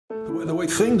The way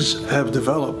things have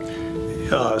developed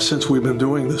since we've been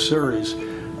doing this series,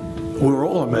 we were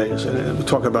all amazed, and we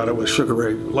talk about it with Sugar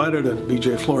Ray Leonard and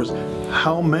BJ Flores,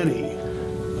 how many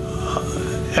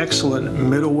excellent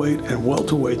middleweight and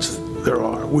welterweights there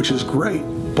are, which is great.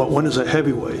 But when it's a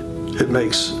heavyweight, it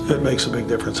makes a big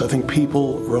difference. I think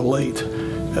people relate,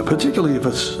 particularly if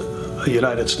it's a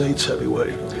United States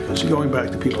heavyweight. So going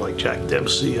back to people like Jack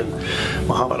Dempsey and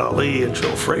Muhammad Ali and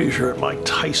Joe Frazier and Mike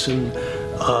Tyson,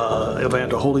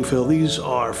 Evander Holyfield, these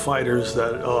are fighters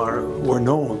that were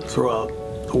known throughout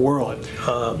the world.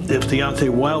 If Deontay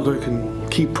Wilder can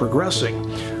keep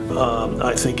progressing,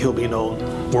 I think he'll be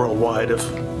known worldwide if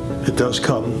it does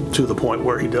come to the point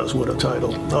where he does win a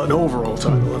title, an overall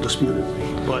title, undisputed.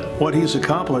 But what he's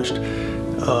accomplished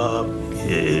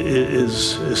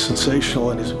is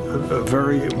sensational, and he's a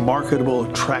very marketable,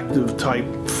 attractive type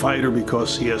fighter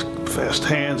because he has fast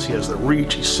hands, he has the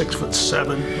reach, he's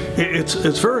 6'7".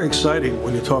 It's very exciting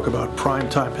when you talk about prime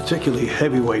time, particularly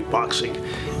heavyweight boxing.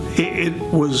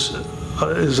 There's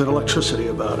an electricity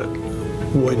about it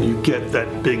when you get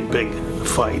that big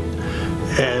fight.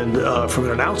 And from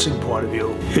an announcing point of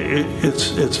view,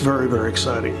 it's very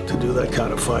exciting to do that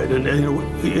kind of fight.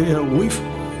 And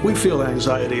we feel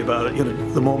anxiety about it,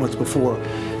 the moments before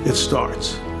it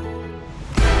starts.